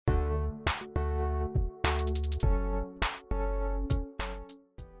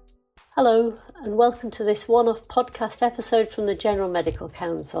Hello, and welcome to this one-off podcast episode from the General Medical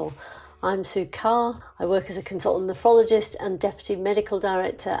Council. I'm Sue Carr. I work as a consultant nephrologist and Deputy Medical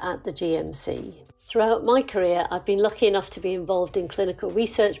Director at the GMC. Throughout my career, I've been lucky enough to be involved in clinical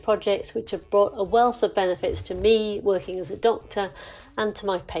research projects which have brought a wealth of benefits to me working as a doctor and to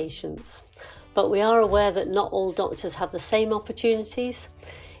my patients. But we are aware that not all doctors have the same opportunities.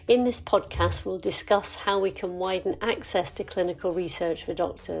 In this podcast, we'll discuss how we can widen access to clinical research for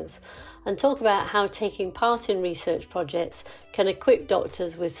doctors and talk about how taking part in research projects can equip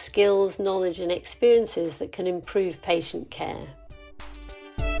doctors with skills, knowledge and experiences that can improve patient care.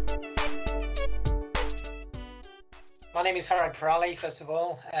 My name is Farad Parali, first of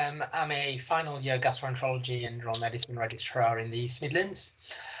all. I'm a final year gastroenterology and general medicine registrar in the East Midlands.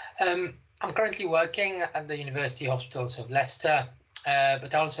 I'm currently working at the University Hospitals of Leicester,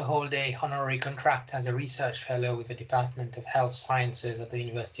 but I also hold a honorary contract as a research fellow with the Department of Health Sciences at the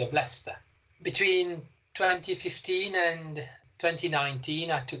University of Leicester. Between 2015 and 2019,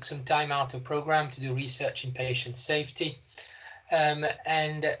 I took some time out of program to do research in patient safety,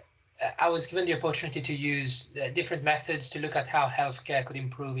 and I was given the opportunity to use different methods to look at how healthcare could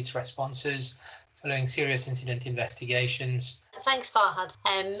improve its responses following serious incident investigations. Thanks, Farhad.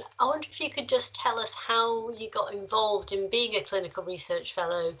 I wonder if you could just tell us how you got involved in being a clinical research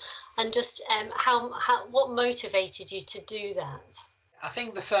fellow and just what motivated you to do that? I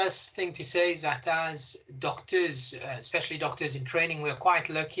think the first thing to say is that as doctors, especially doctors in training, we're quite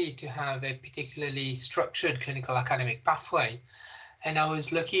lucky to have a particularly structured clinical academic pathway. And I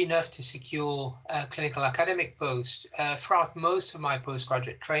was lucky enough to secure a clinical academic post throughout most of my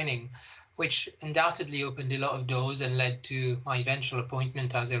postgraduate training, which undoubtedly opened a lot of doors and led to my eventual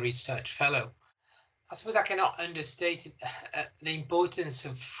appointment as a research fellow. I suppose I cannot understate the importance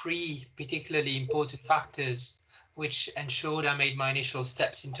of three particularly important factors which ensured I made my initial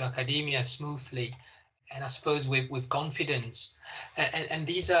steps into academia smoothly and I suppose with confidence. And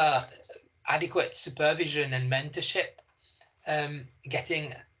these are adequate supervision and mentorship,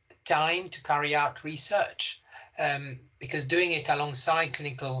 getting time to carry out research, because doing it alongside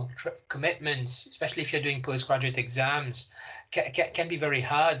clinical commitments, especially if you're doing postgraduate exams, can be very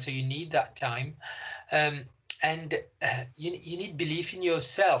hard. So you need that time, and you need belief in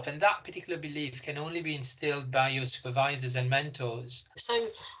yourself, and that particular belief can only be instilled by your supervisors and mentors. So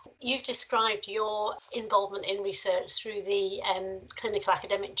you've described your involvement in research through the clinical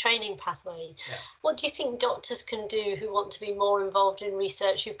academic training pathway. Yeah. What do you think doctors can do who want to be more involved in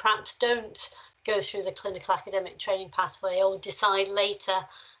research, who perhaps don't go through the clinical academic training pathway or decide later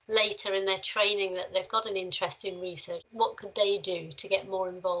in their training that they've got an interest in research? What could they do to get more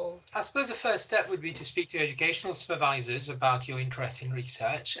involved? I suppose the first step would be to speak to educational supervisors about your interest in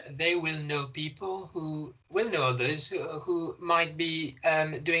research. They will know people who will know others who might be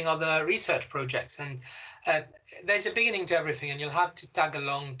doing other research projects. And there's a beginning to everything, and you'll have to tag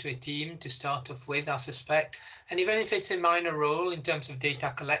along to a team to start off with, I suspect. And even if it's a minor role in terms of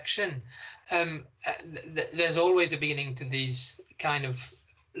data collection, there's always a beginning to these kind of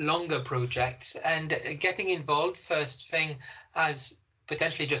longer projects, and getting involved first thing as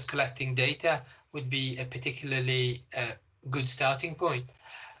potentially just collecting data would be a particularly good starting point.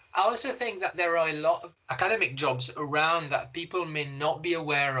 I also think that there are a lot of academic jobs around that people may not be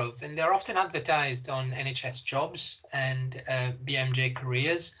aware of, and they're often advertised on NHS jobs and BMJ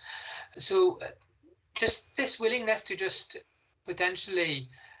careers. So just this willingness to just potentially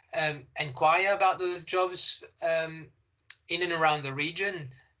inquire about those jobs in and around the region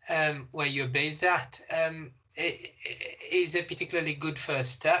where you're based at is a particularly good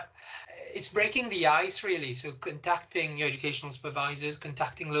first step. It's breaking the ice, really. So contacting your educational supervisors,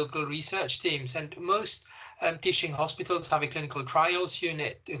 contacting local research teams, and most teaching hospitals have a clinical trials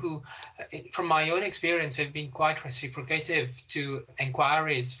unit who, from my own experience, have been quite reciprocative to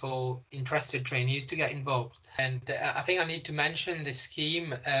inquiries for interested trainees to get involved. And I think I need to mention the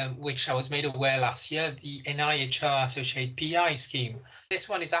scheme, which I was made aware last year, the NIHR Associate PI scheme. This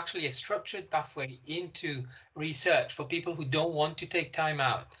one is actually a structured pathway into research for people who don't want to take time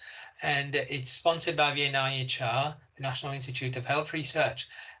out. And it's sponsored by the NIHR, the National Institute of Health Research,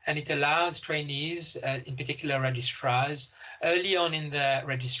 and it allows trainees, in particular registrars, early on in their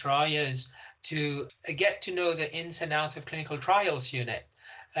registrar years to get to know the ins and outs of clinical trials unit.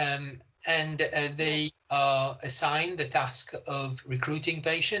 And they are assigned the task of recruiting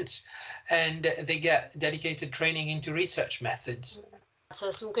patients, and they get dedicated training into research methods.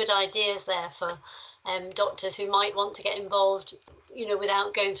 So some good ideas there for doctors who might want to get involved,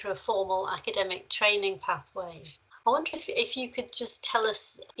 without going through a formal academic training pathway. I wonder if you could just tell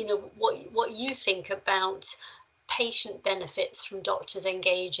us, what you think about patient benefits from doctors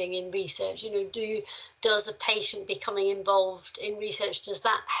engaging in research? You know, does a patient becoming involved in research, does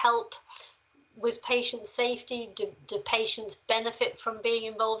that help with patient safety? Do patients benefit from being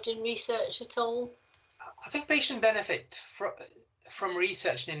involved in research at all? I think patients benefit from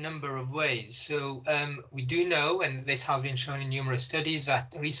research in a number of ways. So we do know, and this has been shown in numerous studies,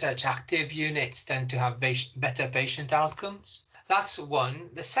 that research active units tend to have better patient outcomes. That's one.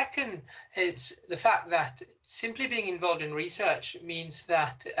 The second is the fact that simply being involved in research means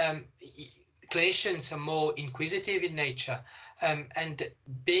that clinicians are more inquisitive in nature. And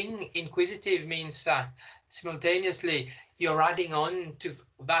being inquisitive means that simultaneously you're adding on to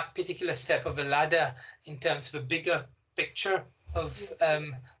that particular step of a ladder in terms of a bigger picture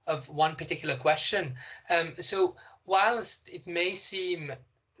of one particular question. So whilst it may seem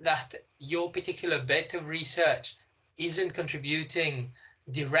that your particular bit of research isn't contributing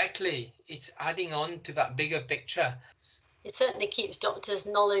directly, it's adding on to that bigger picture. It certainly keeps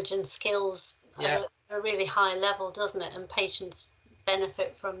doctors' knowledge and skills at a really high level, doesn't it? And patients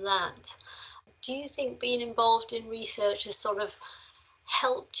benefit from that. Do you think being involved in research has sort of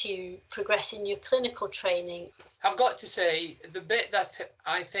helped you progress in your clinical training? I've got to say, the bit that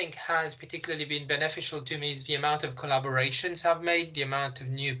I think has particularly been beneficial to me is the amount of collaborations I've made, the amount of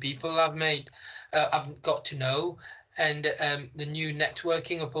new people I've got to know, and the new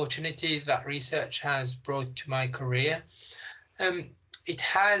networking opportunities that research has brought to my career. It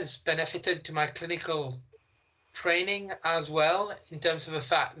has benefited to my clinical training as well, in terms of the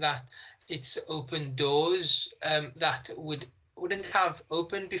fact that it's opened doors that wouldn't have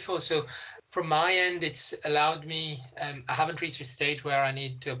opened before. So from my end, it's allowed me, I haven't reached a stage where I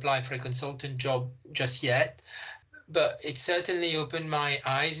need to apply for a consultant job just yet, but it certainly opened my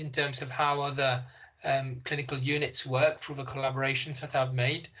eyes in terms of how other clinical units work through the collaborations that I've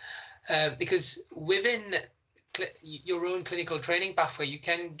made. Because within your own clinical training pathway, you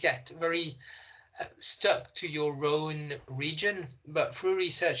can get very stuck to your own region, but through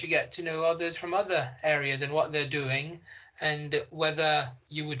research you get to know others from other areas and what they're doing, and whether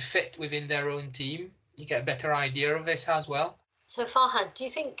you would fit within their own team. You get a better idea of this as well. So Farhad, do you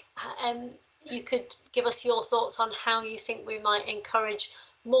think you could give us your thoughts on how you think we might encourage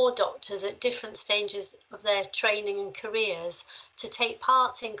more doctors at different stages of their training and careers to take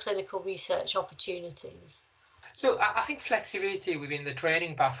part in clinical research opportunities? So I think flexibility within the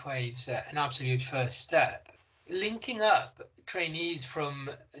training pathway is an absolute first step. Linking up trainees from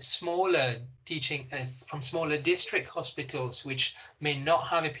smaller district hospitals, which may not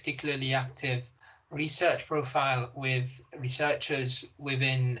have a particularly active research profile, with researchers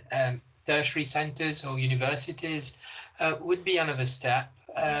within tertiary centres or universities would be another step.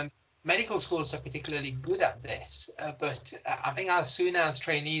 Medical schools are particularly good at this, but I think as soon as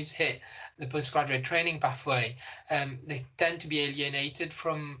trainees hit the postgraduate training pathway, they tend to be alienated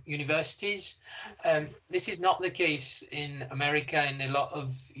from universities. This is not the case in America and a lot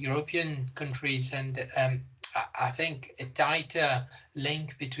of European countries, and I think a tighter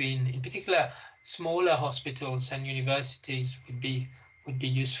link between, in particular, smaller hospitals and universities would be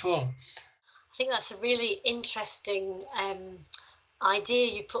useful. I think that's a really interesting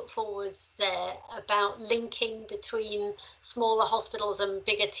idea you put forward there about linking between smaller hospitals and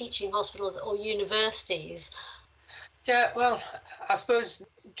bigger teaching hospitals or universities. Yeah, well, I suppose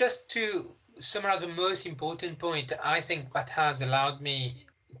just to summarize the most important point, I think that has allowed me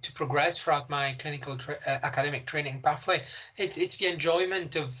to progress throughout my clinical academic training pathway, it's the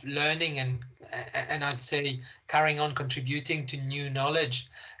enjoyment of learning and I'd say carrying on contributing to new knowledge,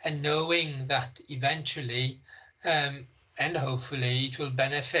 and knowing that eventually and hopefully it will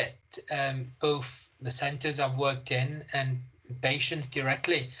benefit both the centres I've worked in and patients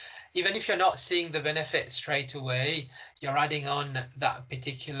directly. Even if you're not seeing the benefit straight away, you're adding on that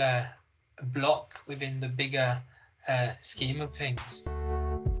particular block within the bigger scheme of things.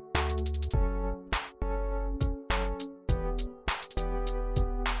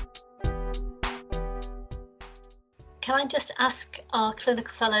 Can I just ask our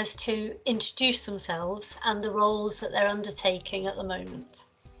clinical fellows to introduce themselves and the roles that they're undertaking at the moment?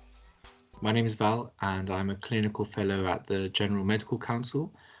 My name is Val, and I'm a clinical fellow at the General Medical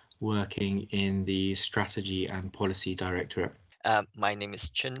Council, working in the Strategy and Policy Directorate. My name is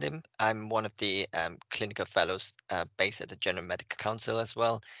Chun Lim. I'm one of the clinical fellows based at the General Medical Council as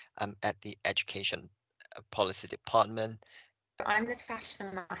well. I'm at the Education Policy Department. I'm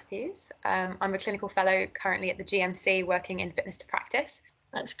Natasha Matthews. I'm a clinical fellow currently at the GMC, working in fitness to practice.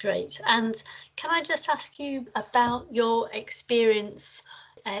 That's great. And can I just ask you about your experience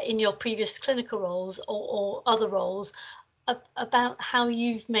in your previous clinical roles or other roles, about how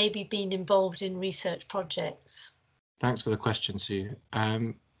you've maybe been involved in research projects? Thanks for the question, Sue.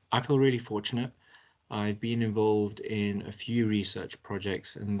 I feel really fortunate. I've been involved in a few research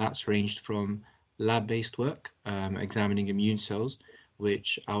projects, and that's ranged from lab-based work, examining immune cells,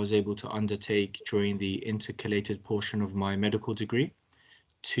 which I was able to undertake during the intercalated portion of my medical degree,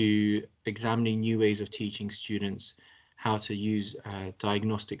 to examining new ways of teaching students how to use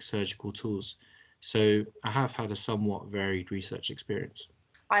diagnostic surgical tools. So I have had a somewhat varied research experience.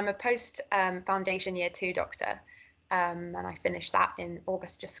 I'm a post foundation year 2 doctor, and I finished that in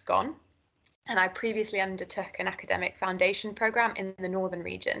August just gone. And I previously undertook an academic foundation programme in the northern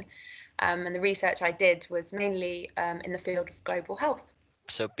region. And the research I did was mainly in the field of global health.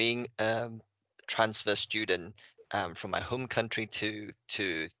 So being a transfer student from my home country to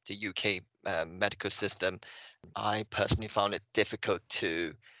the UK medical system, I personally found it difficult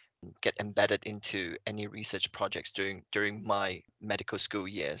to get embedded into any research projects during my medical school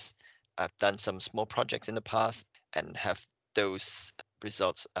years. I've done some small projects in the past and have those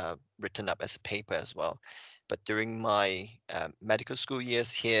results written up as a paper as well. But during my medical school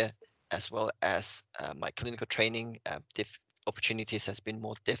years here, as well as my clinical training, opportunities has been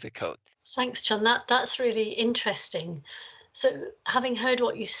more difficult. Thanks, John. That's really interesting. So, having heard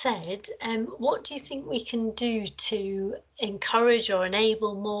what you said, what do you think we can do to encourage or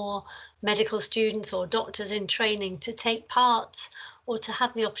enable more medical students or doctors in training to take part or to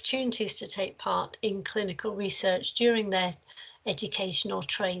have the opportunities to take part in clinical research during their education or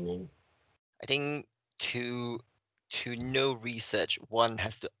training? I think to know research, one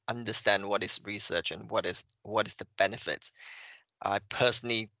has to understand what is research and what is the benefits. I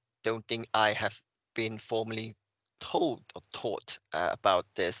personally don't think I have been formally told or taught about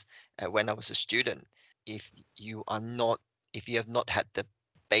this when I was a student. If you have not had the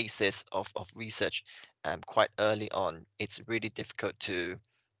basis of research quite early on, it's really difficult to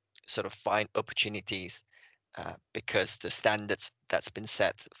sort of find opportunities because the standards that's been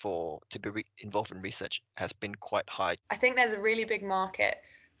set to be involved in research has been quite high. I think there's a really big market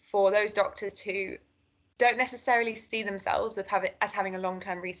for those doctors who don't necessarily see themselves as having a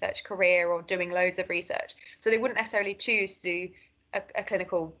long-term research career or doing loads of research. So they wouldn't necessarily choose to do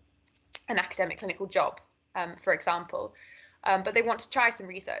an academic clinical job, for example. But they want to try some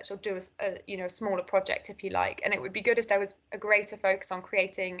research or do a smaller project, if you like. And it would be good if there was a greater focus on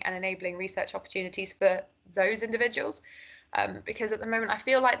creating and enabling research opportunities for those individuals. Because at the moment, I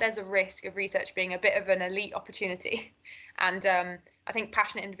feel like there's a risk of research being a bit of an elite opportunity. And I think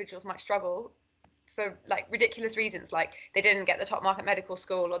passionate individuals might struggle for like ridiculous reasons, like they didn't get the top mark at medical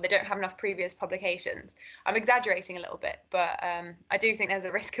school or they don't have enough previous publications. I'm exaggerating a little bit, but I do think there's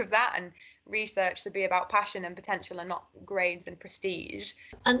a risk of that, and research should be about passion and potential and not grades and prestige.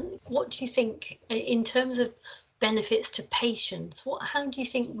 And what do you think in terms of benefits to patients? How do you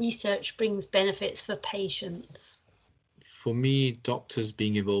think research brings benefits for patients? For me, doctors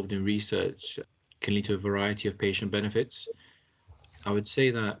being involved in research can lead to a variety of patient benefits. I would say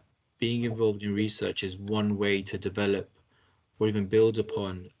that being involved in research is one way to develop or even build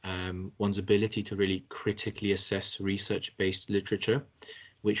upon one's ability to really critically assess research-based literature,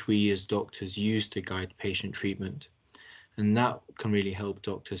 which we as doctors use to guide patient treatment. And that can really help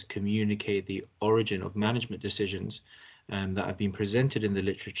doctors communicate the origin of management decisions that have been presented in the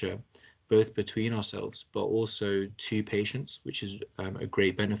literature, both between ourselves, but also to patients, which is a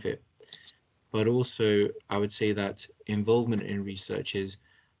great benefit. But also, I would say that involvement in research is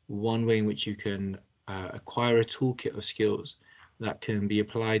one way in which you can acquire a toolkit of skills that can be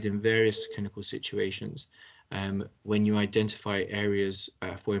applied in various clinical situations when you identify areas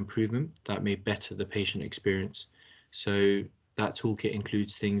for improvement that may better the patient experience. So that toolkit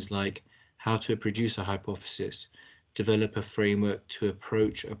includes things like how to produce a hypothesis, develop a framework to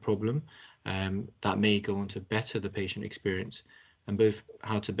approach a problem that may go on to better the patient experience, and both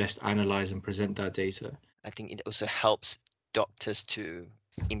how to best analyze and present that data. I think it also helps doctors to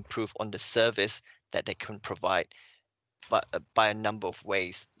improve on the service that they can provide, but by a number of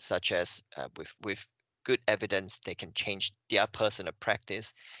ways, such as with good evidence, they can change their personal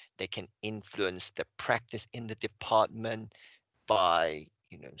practice. They can influence the practice in the department by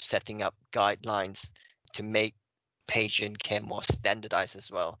setting up guidelines to make patient care more standardized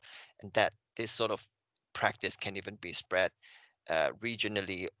as well, and that this sort of practice can even be spread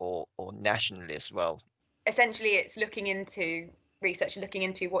regionally or nationally as well. Essentially, it's looking into research, looking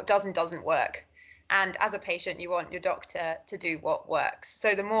into what does and doesn't work. And as a patient, you want your doctor to do what works.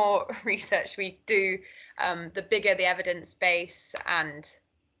 So the more research we do, the bigger the evidence base and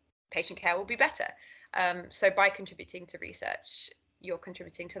patient care will be better. So by contributing to research, you're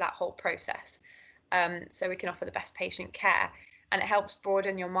contributing to that whole process. So we can offer the best patient care. and it helps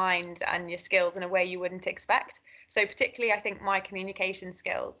broaden your mind and your skills in a way you wouldn't expect. So particularly, I think my communication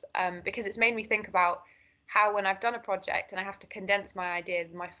skills, because it's made me think about how when I've done a project and I have to condense my ideas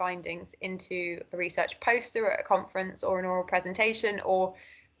and my findings into a research poster at a conference or an oral presentation, or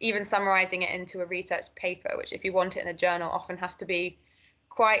even summarizing it into a research paper, which if you want it in a journal often has to be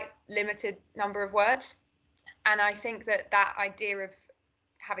quite limited number of words. And I think that idea of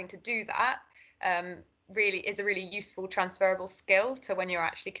having to do that really is a really useful transferable skill to when you're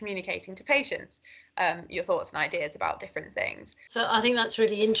actually communicating to patients your thoughts and ideas about different things. So I think that's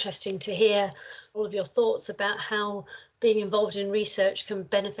really interesting to hear all of your thoughts about how being involved in research can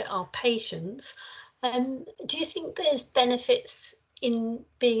benefit our patients. Do you think there's benefits in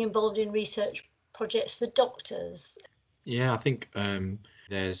being involved in research projects for doctors? Yeah, I think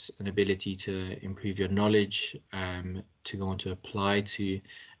there's an ability to improve your knowledge, to go on to apply to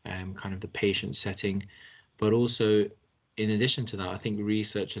kind of the patient setting. But also, in addition to that, I think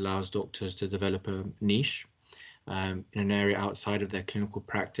research allows doctors to develop a niche in an area outside of their clinical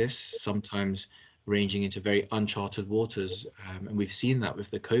practice, sometimes ranging into very uncharted waters. And we've seen that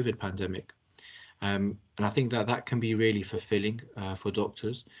with the COVID pandemic. And I think that can be really fulfilling for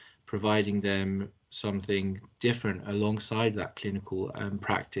doctors, providing them something different alongside that clinical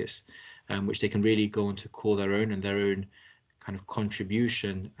practice, which they can really go on to call their own, and their own kind of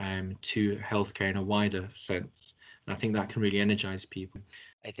contribution to healthcare in a wider sense. And I think that can really energize people.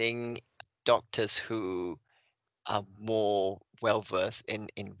 I think doctors who are more well-versed in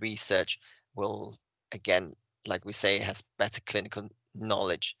research will, again, like we say, has better clinical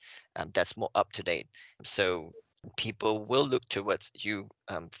knowledge that's more up to date. So people will look towards you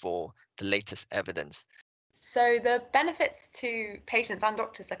for the latest evidence. So the benefits to patients and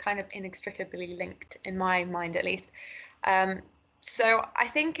doctors are kind of inextricably linked, in my mind at least. So I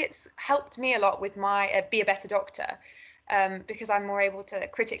think it's helped me a lot with my be a better doctor, because I'm more able to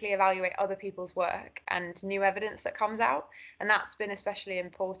critically evaluate other people's work and new evidence that comes out. And that's been especially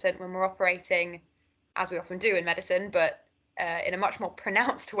important when we're operating, as we often do in medicine, but in a much more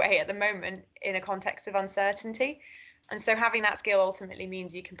pronounced way at the moment in a context of uncertainty. And so having that skill ultimately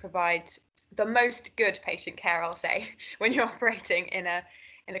means you can provide the most good patient care, I'll say, when you're operating in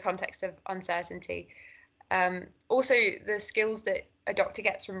a context of uncertainty. Also, the skills that a doctor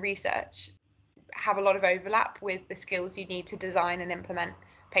gets from research have a lot of overlap with the skills you need to design and implement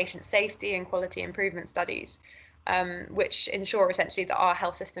patient safety and quality improvement studies, which ensure essentially that our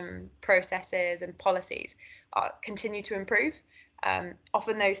health system processes and policies continue to improve.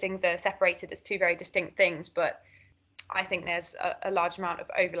 Often those things are separated as two very distinct things, but I think there's a large amount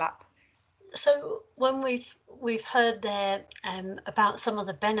of overlap. So when we've heard there about some of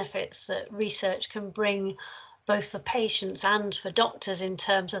the benefits that research can bring both for patients and for doctors in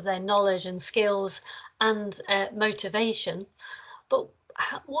terms of their knowledge and skills and motivation, but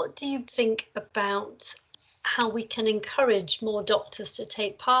what do you think about how we can encourage more doctors to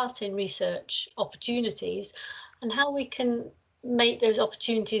take part in research opportunities, and how we can make those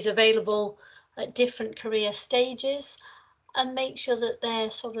opportunities available at different career stages and make sure that they're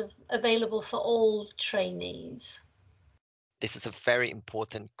sort of available for all trainees? This is a very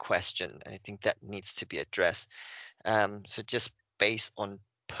important question, and I think that needs to be addressed. So just based on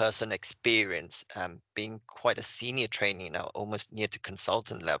personal experience, being quite a senior trainee now, almost near to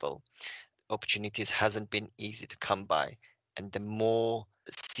consultant level, opportunities hasn't been easy to come by. And the more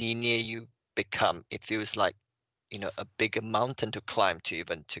senior you become, it feels like, a bigger mountain to climb to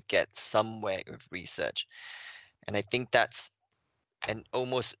even to get somewhere with research. And I think and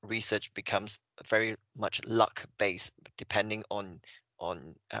almost research becomes very much luck based, depending on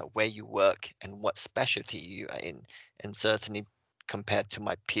where you work and what specialty you are in. And certainly compared to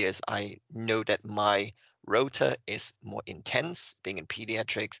my peers, I know that my rota is more intense, being in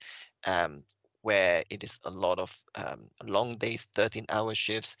pediatrics, where it is a lot of long days, 13-hour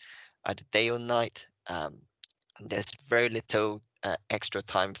shifts, either day or night. There's very little extra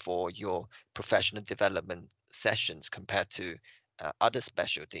time for your professional development sessions compared to other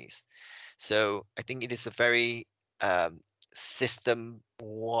specialties. So I think it is a very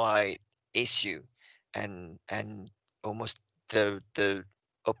system-wide issue, and almost the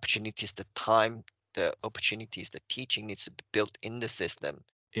opportunities, the time, the opportunities, the teaching needs to be built in the system.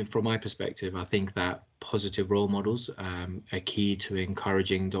 From my perspective, I think that positive role models are key to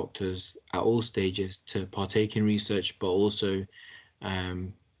encouraging doctors at all stages to partake in research, but also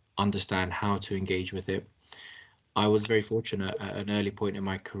understand how to engage with it. I was very fortunate at an early point in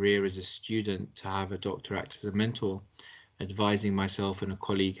my career as a student to have a doctor act as a mentor, advising myself and a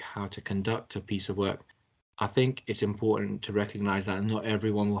colleague how to conduct a piece of work. I think it's important to recognize that not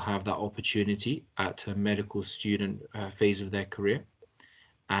everyone will have that opportunity at a medical student phase of their career.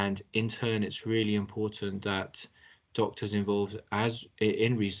 And in turn, it's really important that doctors involved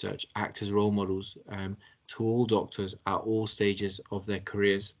in research act as role models to all doctors at all stages of their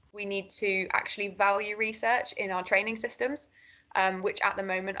careers. We need to actually value research in our training systems, which at the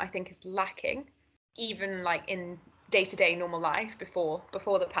moment I think is lacking, even like in day-to-day normal life before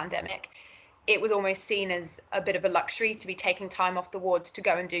the pandemic. It was almost seen as a bit of a luxury to be taking time off the wards to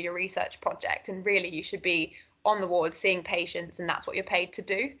go and do your research project, and really you should be on the ward seeing patients, and that's what you're paid to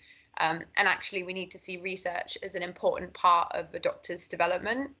do. And actually we need to see research as an important part of a doctor's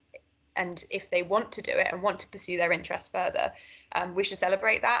development, and if they want to do it and want to pursue their interests further, we should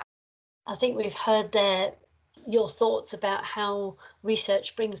celebrate that. I think we've heard there your thoughts about how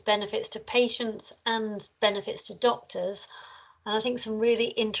research brings benefits to patients and benefits to doctors. And I think some really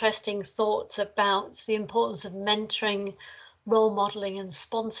interesting thoughts about the importance of mentoring, role modelling and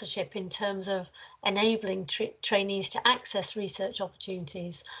sponsorship in terms of enabling trainees to access research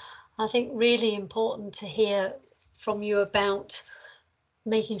opportunities. I think really important to hear from you about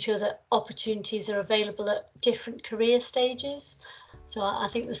making sure that opportunities are available at different career stages. So I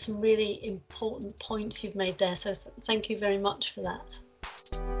think there's some really important points you've made there. So thank you very much for that.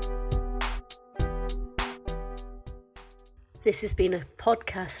 This has been a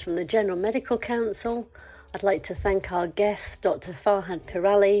podcast from the General Medical Council. I'd like to thank our guests, Dr. Farhad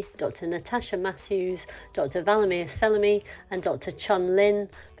Pirali, Dr. Natasha Matthews, Dr. Valamir Selami and Dr. Chun Lin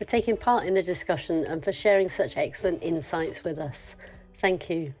for taking part in the discussion and for sharing such excellent insights with us. Thank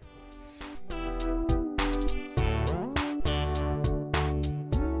you.